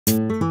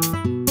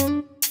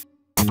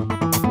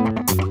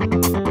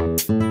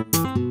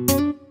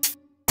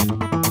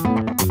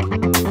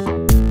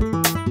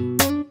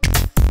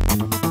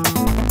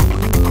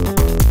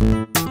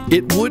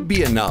It would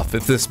be enough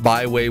if this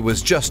byway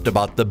was just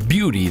about the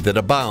beauty that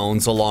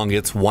abounds along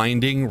its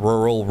winding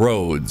rural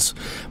roads.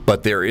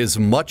 But there is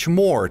much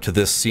more to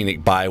this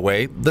scenic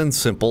byway than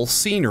simple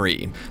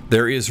scenery.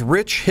 There is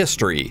rich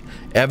history,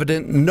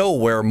 evident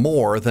nowhere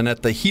more than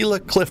at the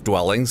Gila Cliff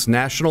Dwellings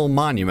National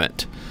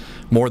Monument.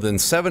 More than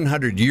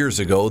 700 years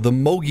ago, the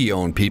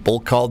Mogollon people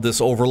called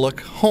this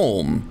overlook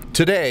home.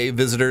 Today,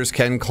 visitors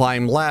can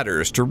climb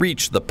ladders to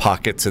reach the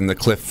pockets in the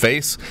cliff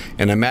face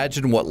and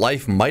imagine what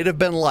life might have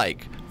been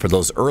like for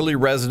those early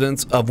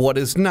residents of what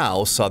is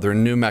now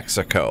southern New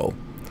Mexico.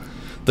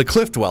 The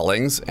cliff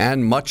dwellings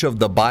and much of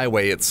the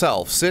byway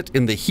itself sit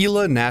in the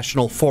Gila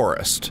National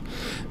Forest.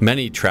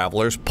 Many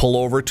travelers pull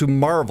over to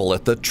marvel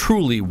at the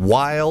truly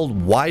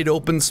wild,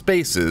 wide-open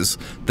spaces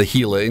the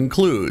Gila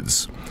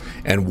includes.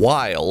 And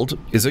wild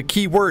is a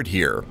key word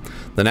here.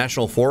 The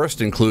National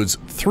Forest includes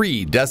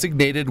 3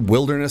 designated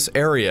wilderness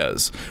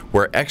areas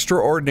where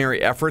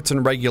extraordinary efforts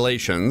and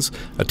regulations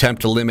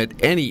attempt to limit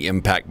any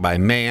impact by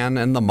man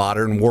and the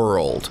modern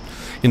world.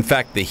 In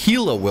fact, the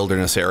Gila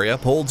Wilderness Area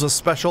holds a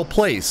special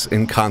place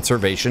in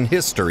conservation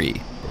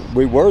history.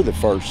 We were the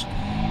first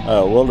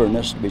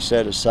wilderness to be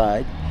set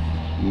aside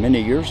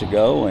many years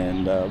ago,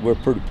 and we're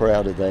pretty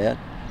proud of that.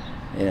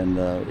 And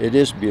it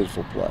is a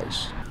beautiful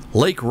place.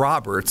 Lake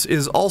Roberts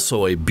is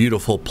also a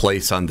beautiful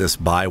place on this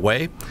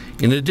byway.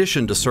 In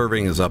addition to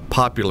serving as a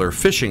popular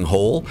fishing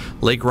hole,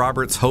 Lake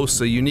Roberts hosts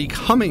a unique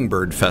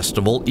hummingbird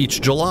festival each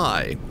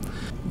July.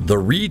 The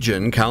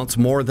region counts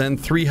more than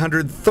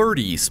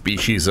 330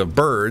 species of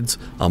birds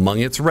among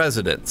its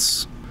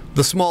residents.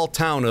 The small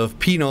town of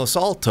Pinos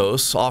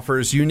Altos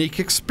offers unique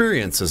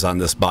experiences on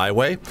this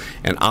byway: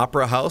 an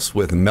opera house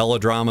with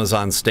melodramas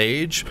on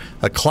stage,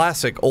 a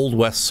classic Old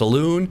West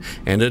saloon,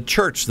 and a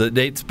church that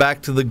dates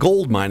back to the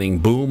gold mining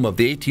boom of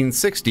the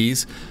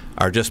 1860s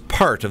are just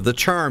part of the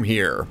charm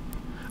here.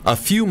 A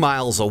few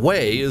miles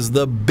away is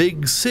the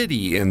big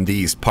city in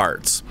these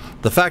parts.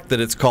 The fact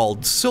that it's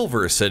called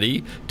Silver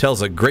City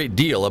tells a great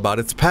deal about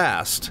its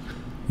past.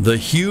 The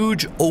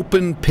huge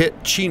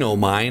open-pit Chino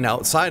mine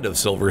outside of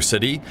Silver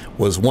City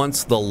was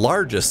once the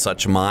largest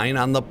such mine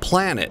on the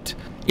planet.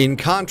 In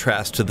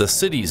contrast to the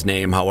city's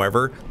name,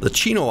 however, the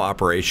Chino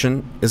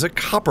operation is a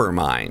copper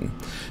mine.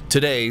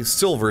 Today,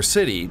 Silver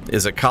City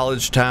is a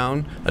college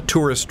town, a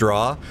tourist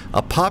draw,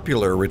 a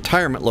popular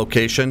retirement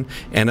location,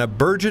 and a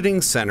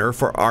burgeoning center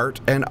for art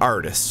and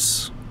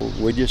artists.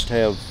 We just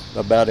have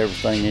about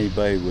everything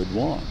anybody would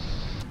want.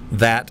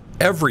 That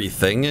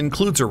everything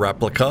includes a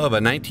replica of a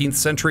 19th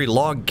century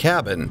log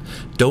cabin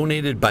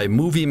donated by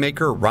movie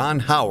maker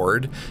Ron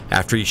Howard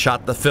after he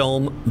shot the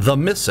film The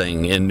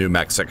Missing in New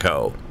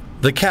Mexico.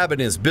 The cabin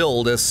is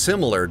billed as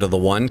similar to the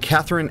one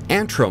Catherine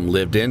Antrim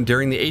lived in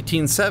during the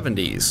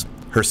 1870s.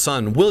 Her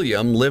son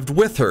William lived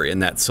with her in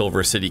that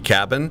Silver City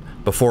cabin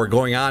before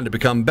going on to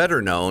become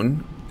better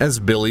known as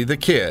Billy the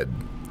Kid.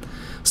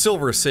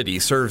 Silver City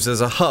serves as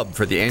a hub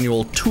for the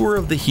annual Tour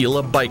of the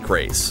Gila bike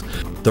race.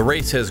 The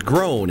race has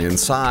grown in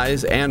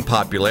size and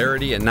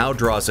popularity and now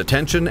draws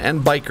attention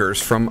and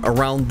bikers from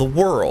around the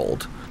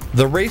world.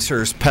 The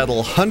racers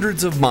pedal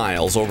hundreds of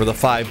miles over the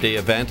 5-day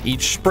event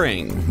each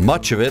spring,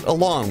 much of it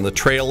along the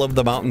Trail of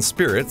the Mountain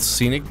Spirits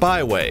Scenic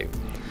Byway.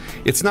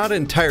 It's not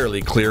entirely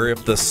clear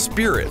if the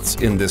spirits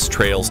in this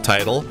trail's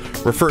title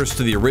refers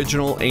to the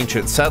original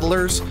ancient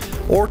settlers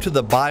or to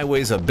the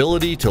byway's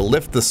ability to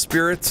lift the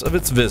spirits of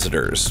its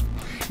visitors.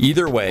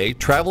 Either way,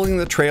 traveling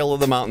the Trail of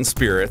the Mountain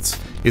Spirits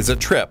is a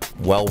trip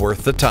well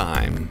worth the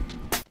time.